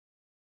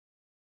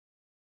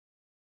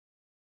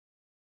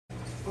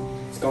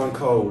gone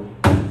cold.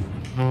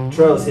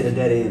 Trail's hit a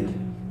dead end.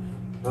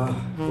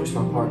 Wish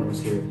my partner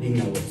was here. He'd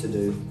know what to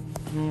do.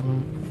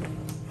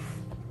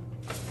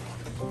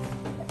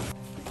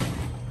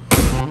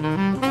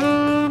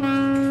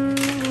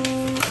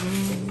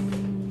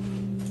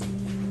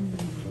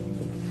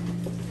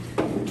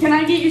 Can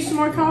I get you some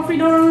more coffee,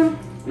 darling?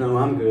 No,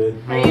 I'm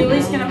good. Are you at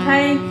least gonna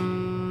pay?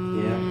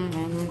 Yeah.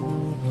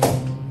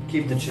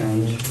 Keep the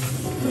change.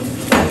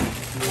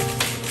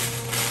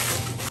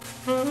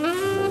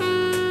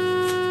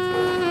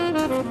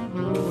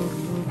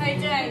 Hey,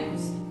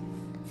 James.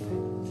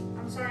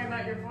 I'm sorry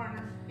about your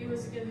partner. He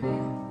was a good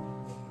man.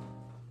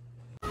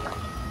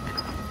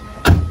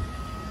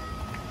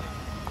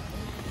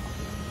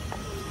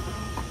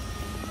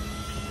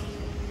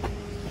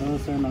 Hello,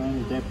 sir. My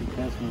name is Deputy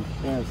Customer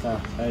Sheriff's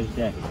Office. How's your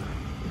day?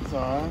 It's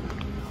alright.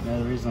 You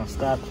know the reason I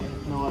stopped you?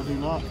 No, I do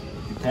not.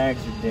 Your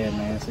tags are dead,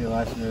 man. See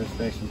license,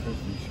 registration, proof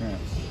of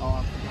insurance. Oh,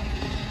 I forgot.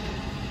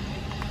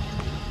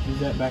 Who's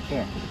that back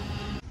there?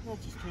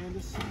 That's just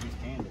Candace. Who's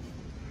Candace?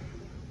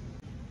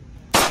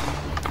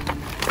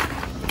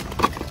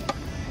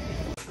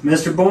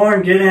 Mr.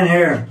 Bourne, get in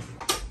here.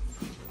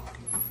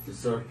 Yes,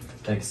 sir.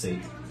 Take a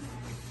seat.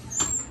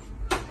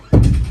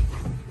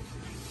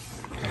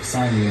 I've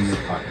signed you in your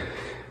pocket.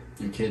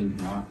 You're kidding,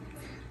 right?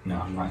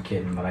 No, I'm not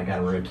kidding, but I got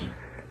a rookie.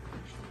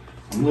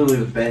 I'm literally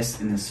the best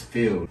in this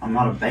field. I'm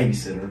not a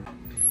babysitter.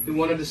 You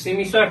wanted to see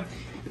me, sir?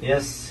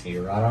 Yes,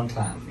 you're right on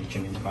time. Meet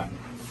your new partner.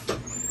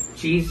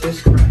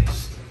 Jesus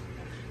Christ.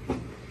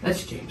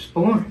 That's James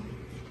Bourne.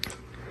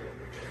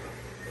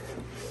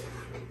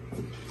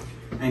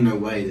 Ain't no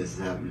way this is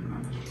happening,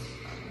 man.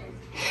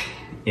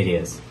 It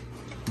is.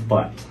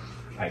 But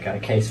I got a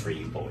case for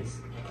you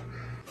boys.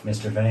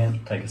 Mr. Van,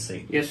 take a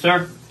seat. Yes,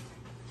 sir.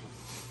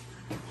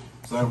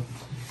 So,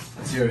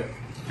 let's hear it.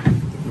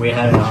 We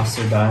had an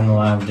officer die in the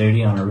line of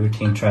duty on a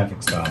routine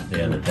traffic stop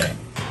the other day.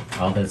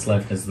 All that's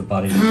left is the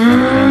body cam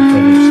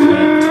footage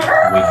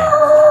that we have.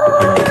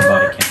 Here are the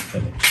body cam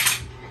footage.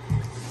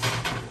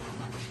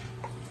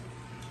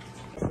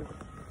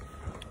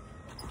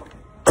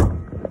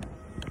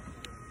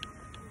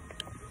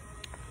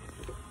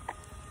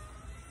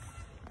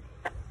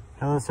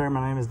 Hello, sir.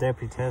 My name is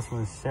Deputy Tessman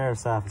with the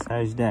Sheriff's Office.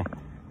 How's your day?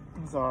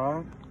 It's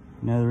alright.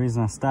 You know the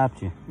reason I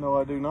stopped you? No,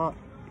 I do not.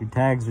 Your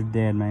tags are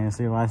dead, man.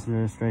 See license,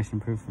 registration,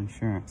 proof of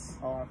insurance.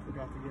 Oh, I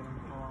forgot to get him.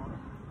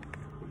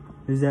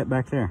 Who's that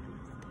back there?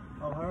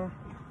 Oh, her?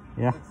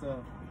 Yeah.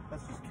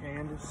 That's just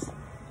Candace.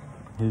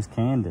 Who's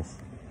Candace?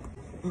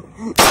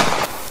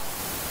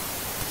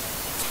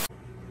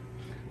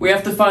 We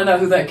have to find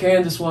out who that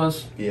Candace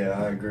was. Yeah,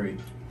 I agree.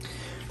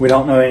 We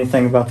don't know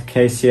anything about the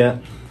case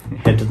yet.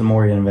 Head to the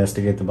morgue and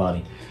investigate the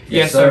body.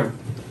 Yes, sir.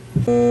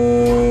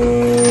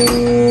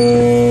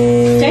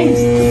 James,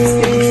 it's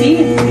good to see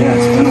you. Yeah,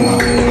 it's been a while.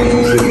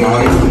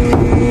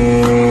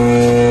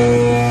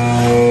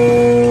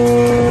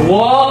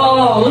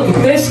 Whoa, look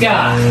at this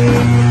guy.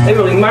 They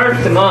really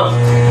murked him up.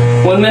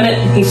 1 minute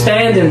he's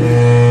standing,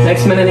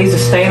 next minute he's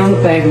just staying on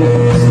the pavement.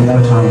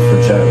 No time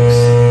for jokes.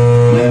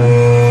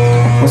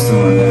 Yeah. What's the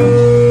rundown?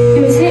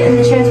 He was hit in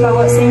the chest by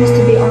what seems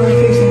to be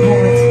arm-piercing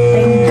bullets.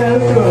 They can go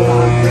through a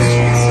lot of his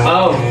chest.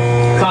 Oh,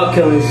 cop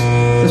killers.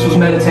 This was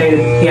meditated.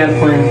 He had a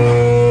plan.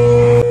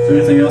 Is there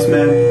anything else,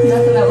 man?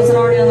 Nothing that wasn't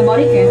already on the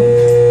body cam.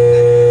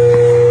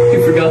 You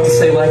forgot to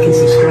say like and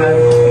subscribe.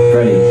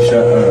 Freddie,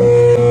 shut up.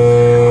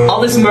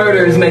 All this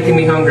murder is making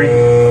me hungry.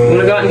 You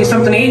wanna go out and get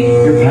something to eat?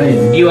 You're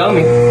paying. You owe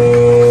me.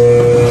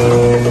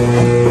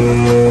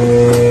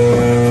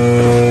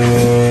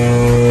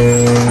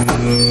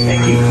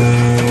 Thank you.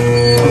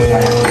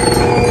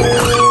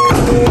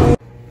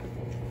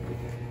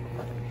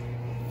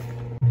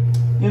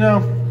 You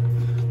know,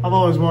 I've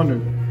always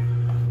wondered,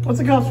 what's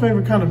a cop's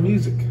favorite kind of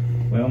music?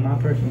 Well, my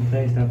personal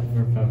taste, I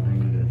prefer pop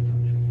music.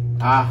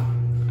 Ah,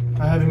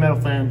 a heavy metal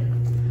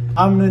fan.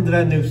 I'm into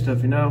that new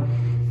stuff, you know.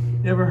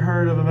 You ever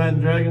heard of Imagine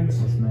Dragons?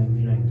 What's the name of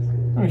James?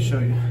 Let me show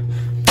you.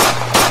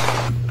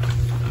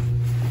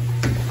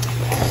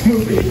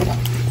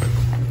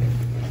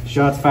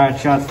 Shots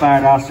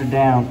fired, officer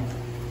down.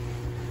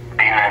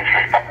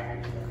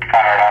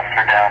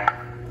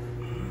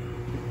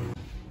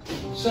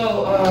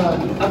 So,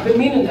 I've been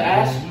meaning to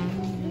ask you,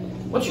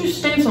 what's your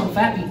stance on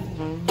fat people?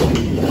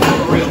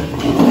 For real. I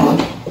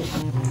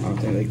don't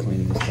think they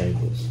clean these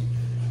tables.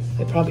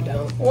 They probably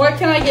don't. What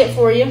can I get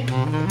for you?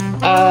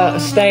 A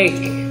steak,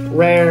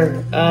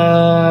 rare,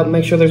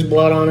 make sure there's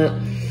blood on it.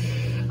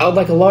 I would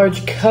like a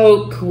large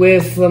Coke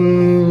with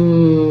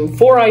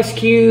 4 ice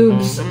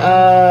cubes,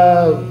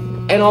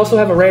 and also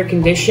have a rare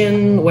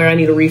condition where I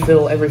need a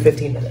refill every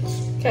 15 minutes.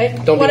 Okay.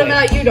 Don't be What late.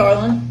 about you,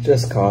 darling?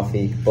 Just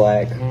coffee,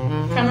 black.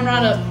 Coming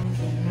right up.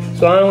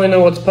 So I only know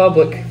what's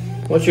public.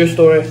 What's your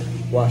story?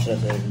 Why should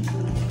I say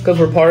Because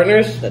we're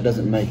partners? that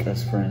doesn't make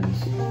us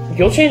friends?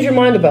 You'll change your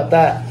mind about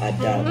that. I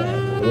doubt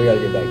that. We gotta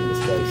get back to this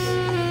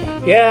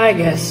place. Yeah, I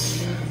guess.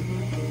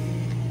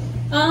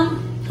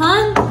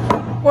 Hun?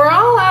 We're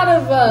all out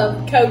of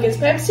Coke. Is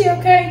Pepsi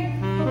okay?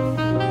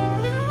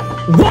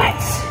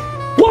 What?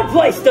 What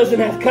place doesn't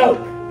have Coke?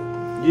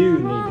 You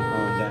need to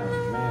calm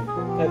down,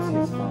 man.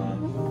 Pepsi's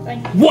fine.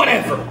 Thank you.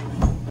 Whatever!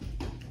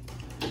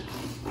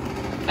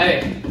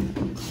 Hey,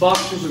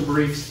 boxers or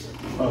briefs?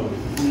 Oh.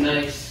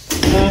 Nice.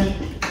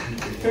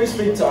 Can we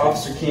speak to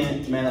Officer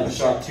Kent, the man that was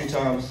shot 2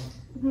 times?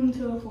 Room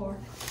 204.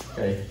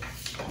 Okay.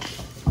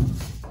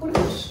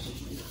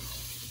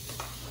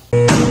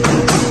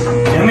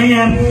 Come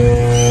in.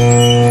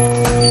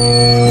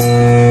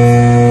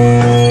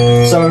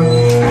 So,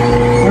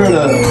 heard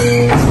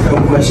a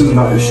couple questions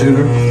about the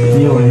shooter.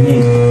 You what you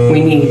need.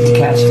 We need to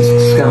catch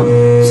this scum.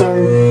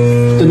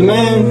 Sir, did the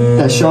man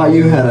that shot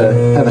you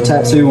have a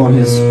tattoo on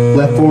his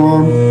left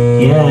forearm?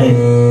 Yeah,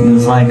 it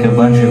was like a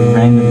bunch of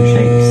random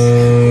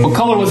shapes. What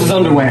color was his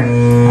underwear?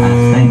 I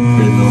think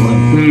they're the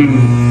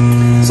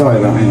one. Sorry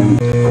about him.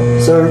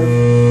 Sir,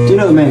 do you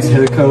know the man's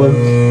hair color?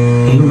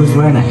 He was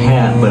wearing a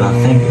hat, but I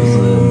think it was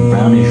a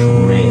brownish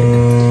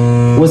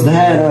red. Was the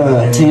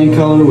hat tan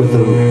color with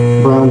a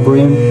brown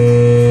brim?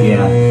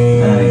 Yeah,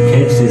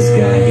 catch this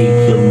guy. He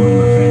killed one of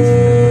my friends in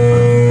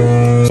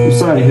the I'm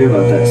sorry to hear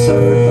about that, sir.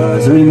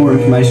 Is there any more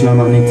information I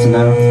might need to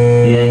know?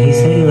 Yeah, he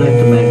said he liked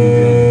to make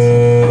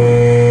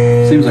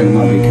drugs. Seems like it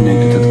might be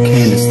connected to the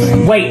Candace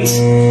thing. Wait!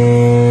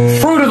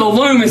 Fruit of the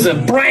Loom is a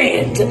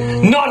brand,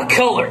 not a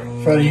color.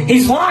 Freddie.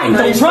 He's lying,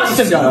 don't trust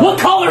him. What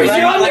color is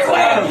your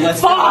underwear?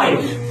 Let's go. Fine!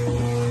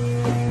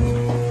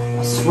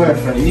 I swear,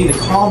 Freddie, you need to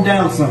calm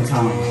down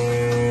sometimes.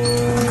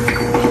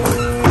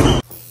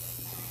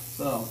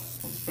 So,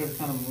 what's your favorite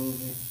kind of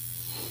movie?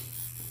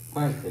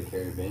 Pirates of the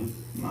Caribbean.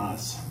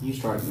 Nice. You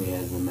strike me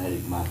as the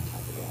Magic Mike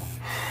type of guy.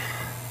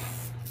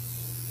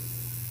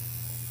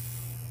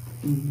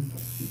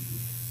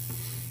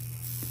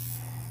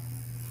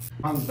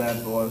 Mine's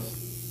Bad Boys.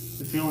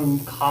 It's the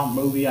only cop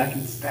movie I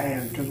can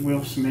stand because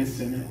Will Smith's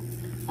in it.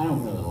 I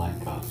don't really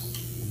like cops.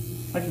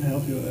 I can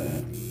help you with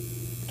that.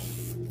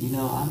 You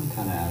know, I'm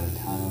kind of out of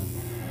time.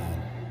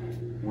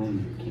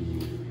 When can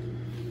you?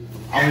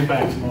 I'll be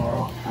back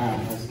tomorrow.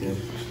 Alright, that's good.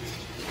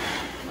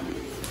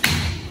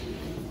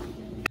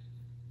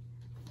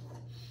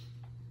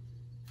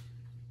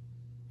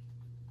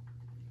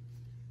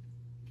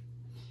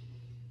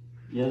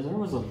 Yeah, there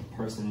was a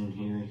person in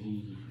here,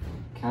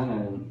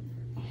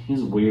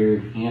 he's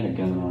weird, he had a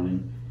gun on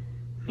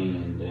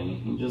him, and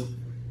he just,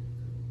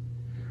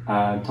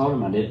 I told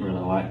him I didn't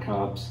really like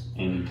cops,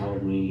 and he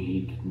told me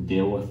he could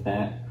deal with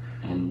that,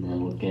 and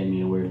then gave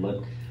me a weird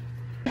look.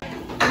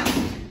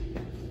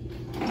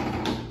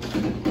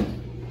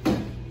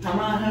 How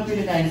may I help you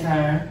today,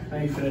 sir? How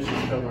you finish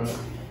this cover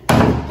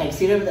up? Take a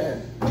seat over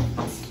there.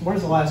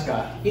 Where's the last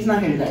guy? He's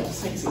not here today.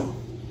 Just take a seat.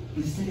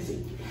 Just take a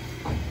seat.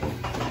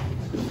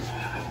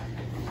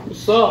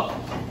 What's up?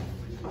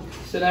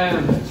 Sit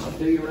down. I'll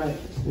do you right.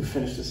 We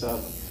finish this up.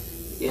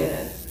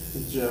 Yeah.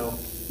 It's Joe.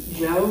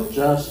 Joe?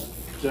 Just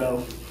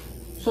Joe.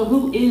 So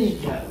who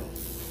is Joe?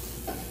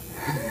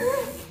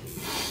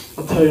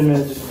 I'll tell you in a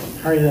minute. Just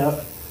hurry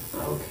up.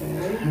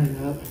 Okay. Hurry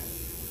up.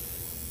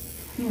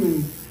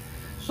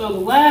 So the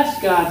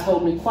last guy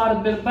told me quite a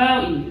bit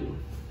about you.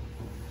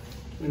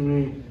 What do you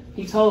mean?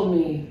 He told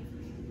me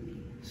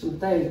some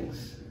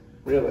things.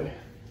 Really?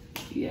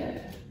 Yeah.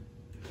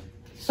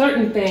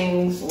 Certain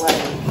things like...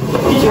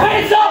 Get your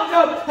hands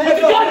up! Put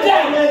the gun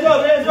down! Hands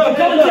up! Hands up! Put the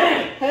gun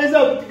down! Hands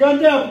up! Put the gun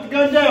down! Put the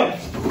gun down!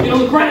 Get on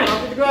the ground!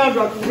 Put the ground!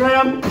 Drop to the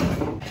ground!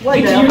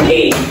 Lay Get to down! your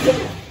knees!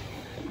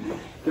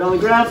 Get on the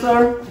ground,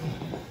 sir!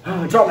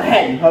 Drop my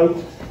hat, you hoe!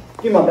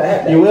 Give me my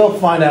hat back! You will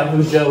find out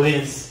who Joe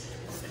is.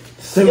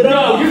 Soon No,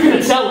 enough. you're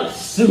gonna tell us.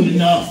 Soon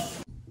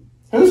enough.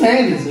 Whose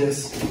hand is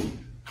this?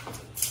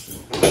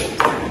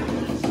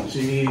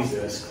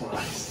 Jesus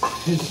Christ.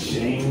 It's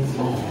James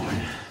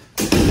Bond.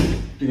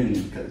 You're gonna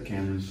need to cut the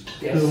cameras.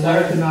 Yes, Who sir.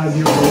 recognize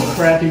your little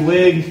crappy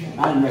wig? I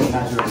didn't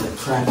recognize her as a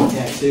crappy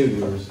tattoo of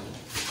yours.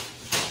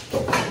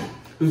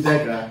 Who's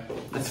that guy?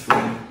 That's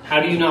Freddie. How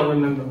do you not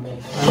remember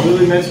me? I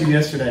really met you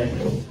yesterday.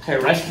 I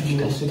arrested you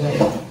yesterday.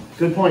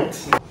 Good point.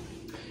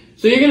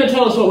 So you're gonna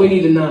tell us what we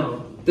need to know.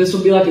 This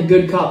will be like a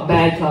good cop,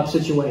 bad cop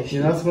situation.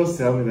 You're not supposed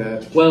to tell me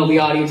that. Well, the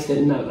audience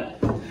didn't know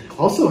that.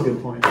 Also a good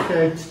point.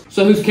 Okay.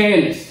 So who's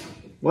Candace?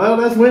 Well,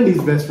 that's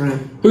Wendy's best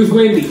friend. Who's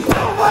Wendy?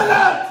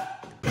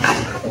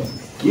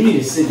 You need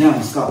to sit down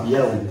and stop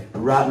yelling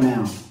right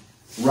now.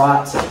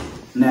 Right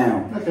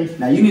now. Okay.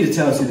 Now you need to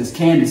tell us who this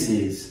Candace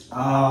is.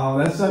 Oh,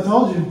 I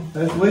told you.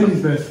 That's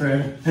Wendy's best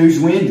friend. Who's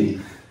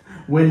Wendy?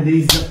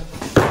 Wendy's.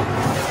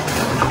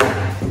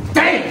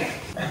 Damn!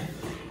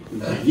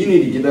 You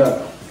need to get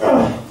up.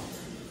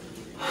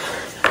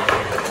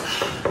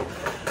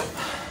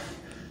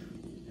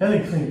 I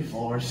think clean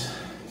floors.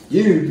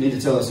 You need to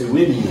tell us who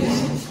Wendy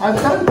is. I've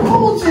done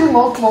told you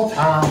multiple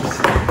times.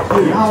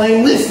 Y'all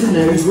ain't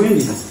listening. Who's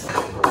Wendy?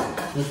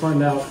 We'll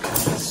find out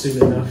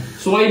soon enough.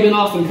 So why you been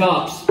off in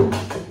cops?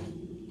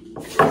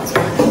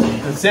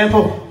 It's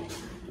simple.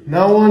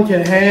 No one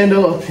can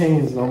handle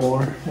opinions no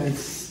more. It's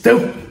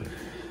stupid.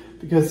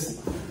 Because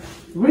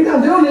the reason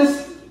I'm doing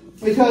this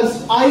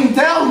because I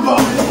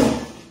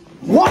downvoted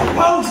one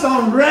post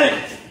on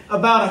Reddit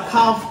about a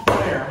cop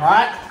player,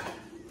 right?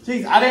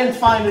 Jeez, I didn't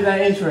find it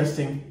that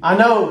interesting. I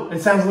know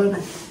it sounds a little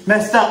bit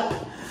messed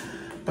up,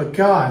 But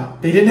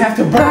God, they didn't have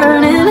to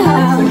burn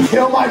to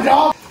kill my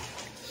dog.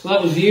 So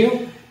that was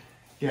you?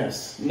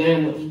 Yes,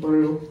 Man, that was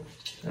brutal.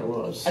 that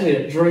was. I need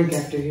a drink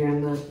after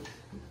hearing that.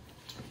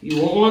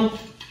 You want one?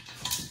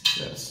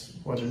 Yes.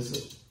 What is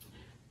it?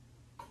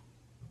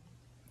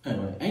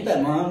 Anyway, ain't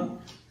that mine?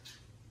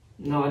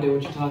 No idea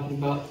what you're talking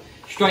about.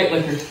 Straight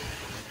liquor.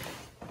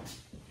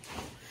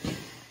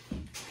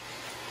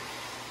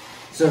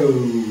 So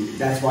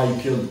that's why you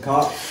killed the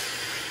cop?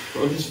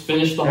 Bro, just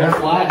finish the whole Yeah.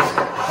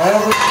 flask.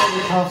 Every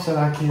single cops that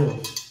I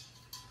killed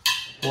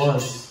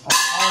was a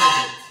part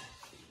of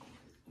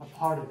it. A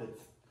part of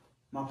it.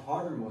 My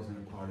partner wasn't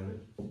a part of it.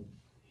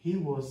 He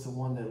was the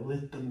one that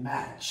lit the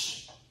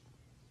match.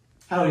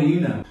 How do you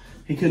know?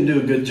 He couldn't do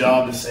a good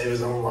job to save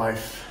his own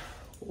life.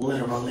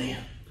 Literally.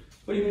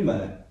 What do you mean by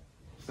that?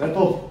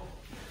 Simple.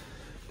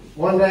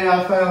 One day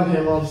I found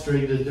him on the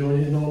street just doing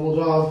his normal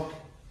job.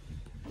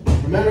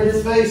 Remembered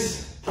his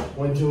face.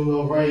 Went to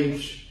a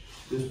rage.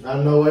 Just out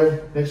of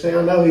nowhere. Next thing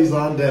I know, he's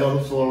lying dead on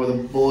the floor with a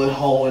bullet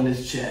hole in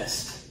his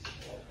chest.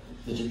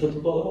 Did you put the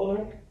bullet hole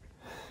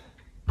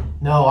there?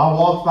 No, I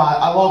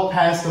walked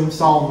past him,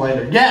 saw him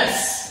later.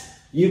 Yes!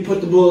 You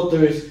put the bullet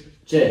through his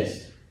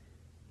chest.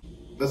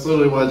 That's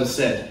literally what I just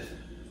said.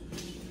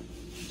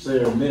 So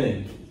you're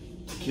admitting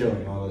to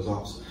killing all those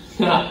officers.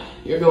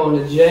 You're going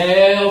to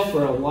jail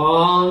for a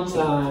long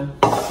time.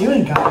 You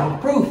ain't got no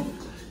proof.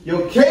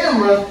 Your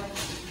camera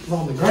is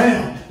on the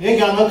ground. You ain't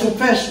got no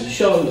confession.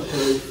 Show them the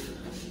proof.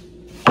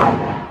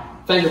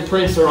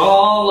 Fingerprints are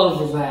all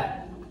over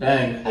that.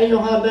 Dang. How you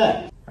don't have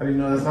that? How do you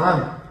know that's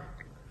mine?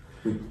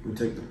 We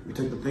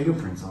took the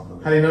fingerprints off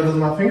of How it. do you know those are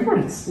my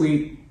fingerprints?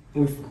 We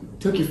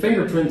took your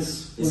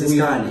fingerprints. Is this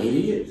guy an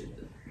idiot?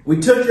 We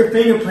took your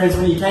fingerprints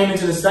when you came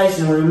into the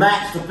station and we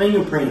matched the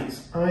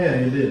fingerprints. Oh yeah,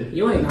 you did.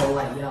 You ain't gonna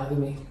let yell at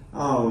me.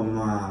 Oh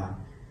my.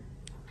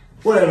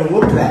 Whatever,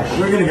 whoop that.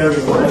 We're gonna go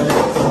to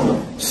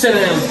work. Sit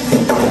down.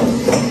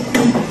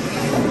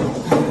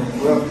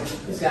 Well,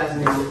 This guy's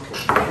an idiot.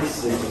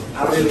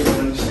 I really don't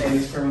understand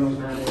these criminals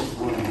nowadays.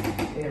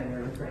 Yeah,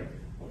 they're great.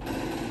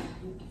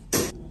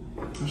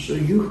 I'll show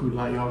you who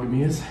Light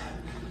Yagami is.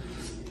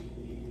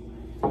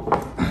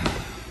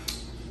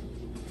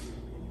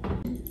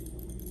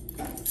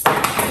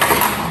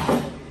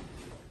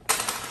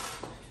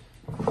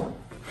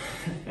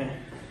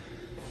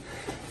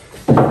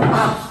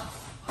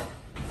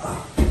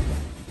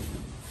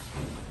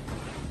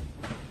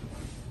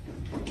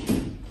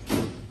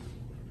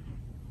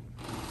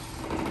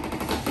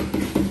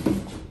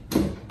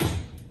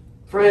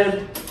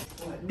 Fred,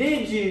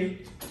 did you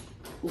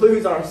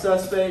lose our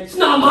suspect? It's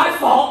not my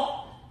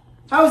fault.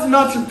 How is it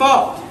not your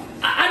fault?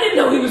 I didn't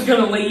know he was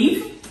gonna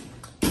leave.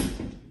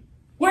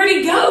 Where'd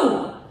he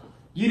go?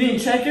 You didn't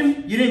check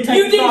him? You didn't take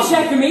You this didn't off?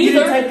 check him either. You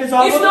didn't take this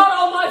off It's of him? not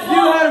all my You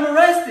fault. had him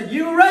arrested.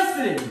 You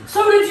arrested him.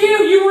 So did you.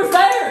 You were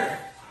there.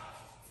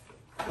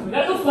 We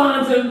got to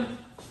find him.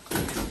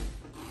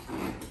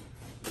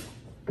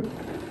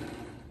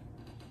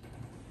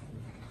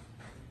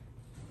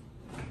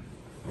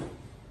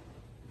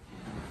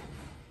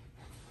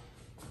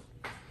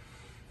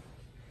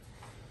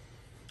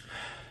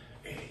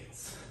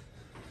 Idiots.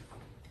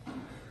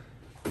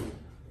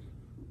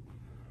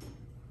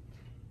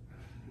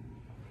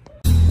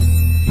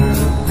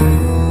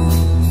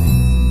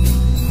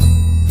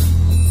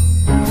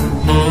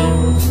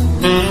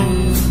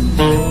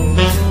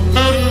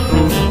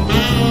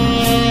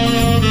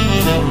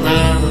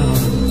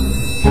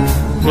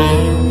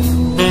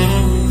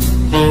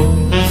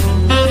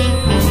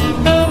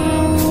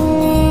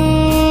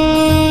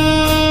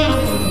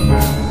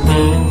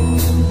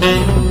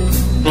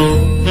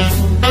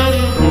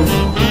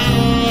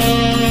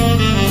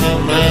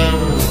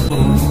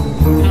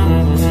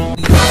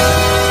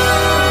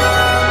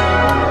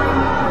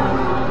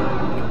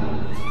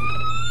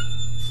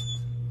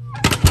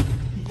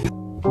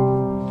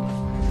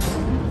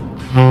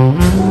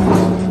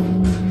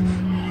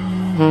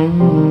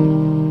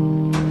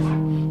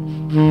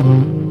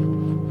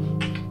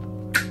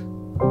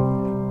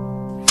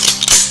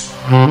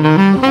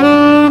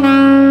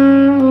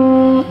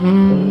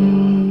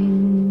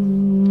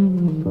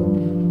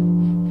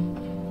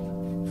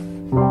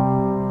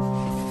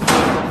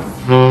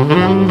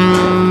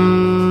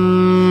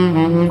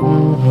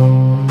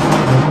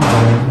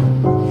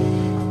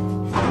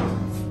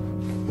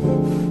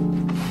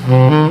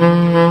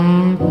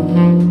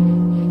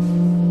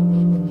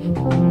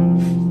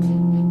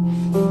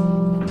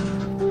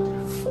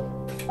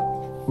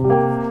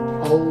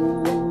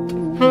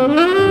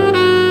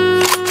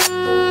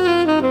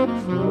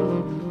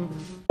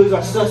 Lose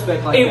our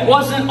suspect like that. It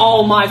wasn't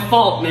all my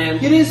fault, man.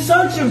 You didn't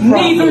search him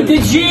properly. Neither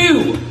did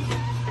you.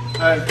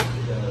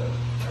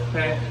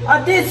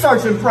 I did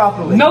search him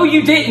properly. No,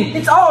 you didn't.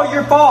 It's all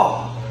your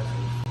fault.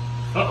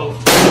 Uh-oh.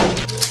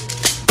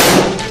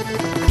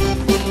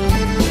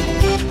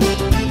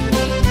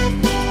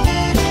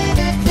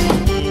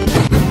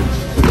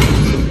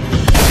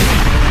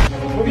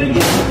 We're gonna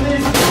get some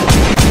this.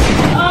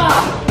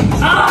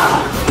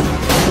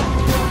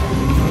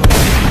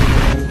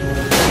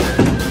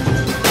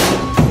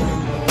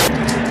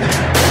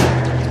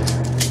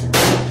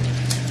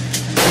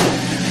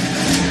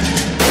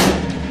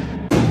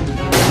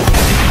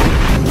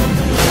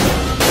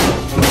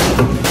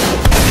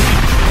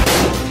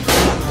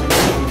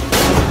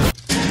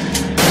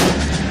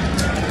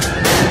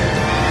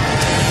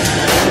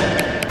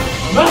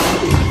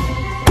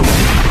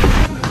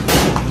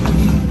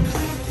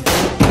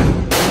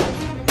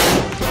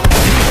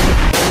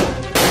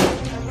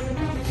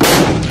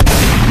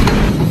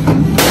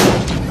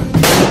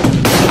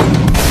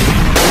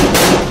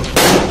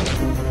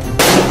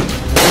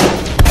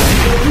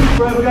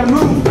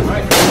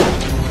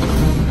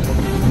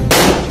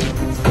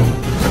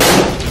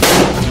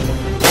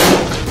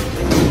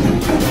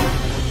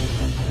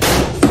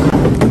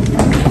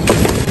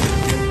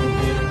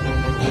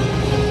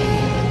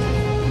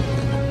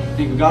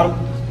 We got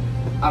him?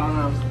 I don't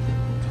know.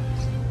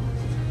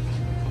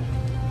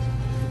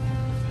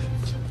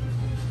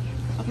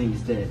 I think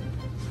he's dead.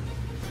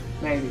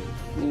 Maybe.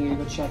 We need to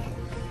go check it.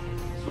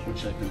 We're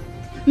checking.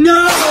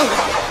 No!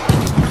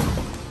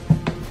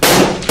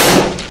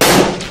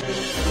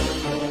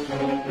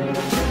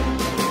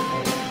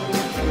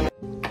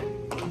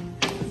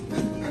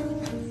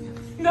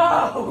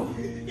 No!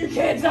 You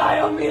can't die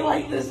on me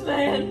like this,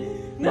 man!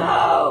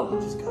 No!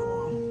 Just go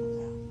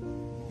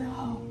on.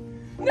 No!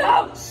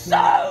 No!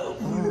 Soap!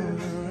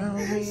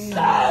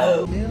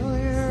 Soap!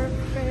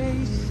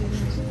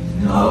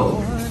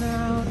 No!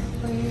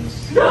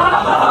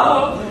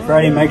 No!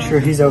 Freddie, make sure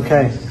he's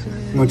okay.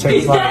 I'm gonna check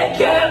He's the fire.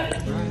 dead,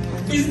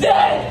 Kip! He's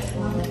dead!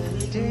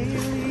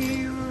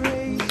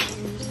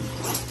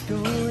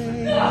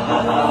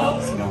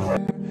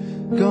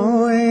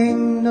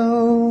 Going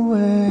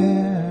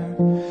nowhere.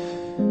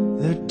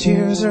 Their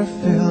tears are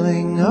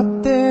filling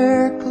up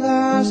their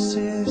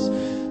glasses.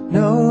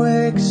 No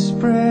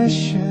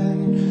expression,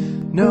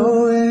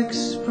 no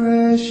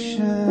expression.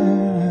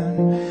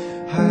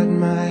 Hide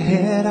my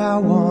head, I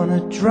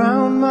wanna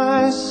drown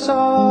my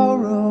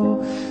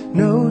sorrow.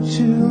 No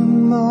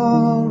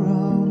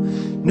tomorrow,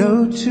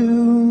 no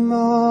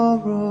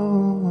tomorrow.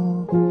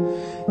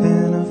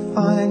 And I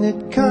find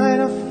it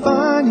kinda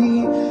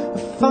funny, I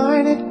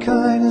find it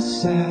kinda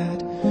sad.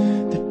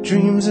 The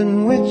dreams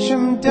in which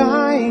I'm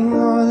dying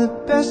are the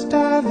best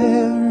I've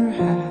ever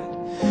had.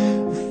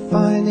 I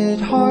find it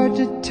hard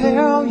to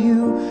tell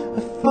you, I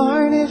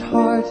find it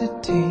hard to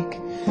take.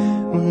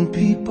 When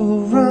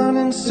people run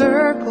in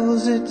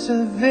circles, it's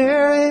a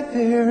very,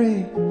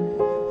 very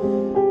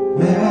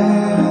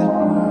mad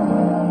world.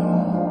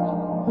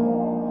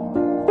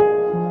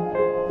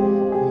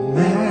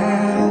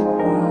 Mad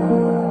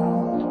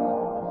world.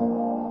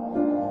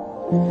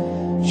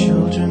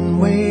 Children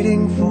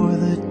waiting for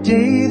the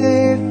day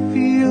they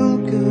feel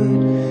good.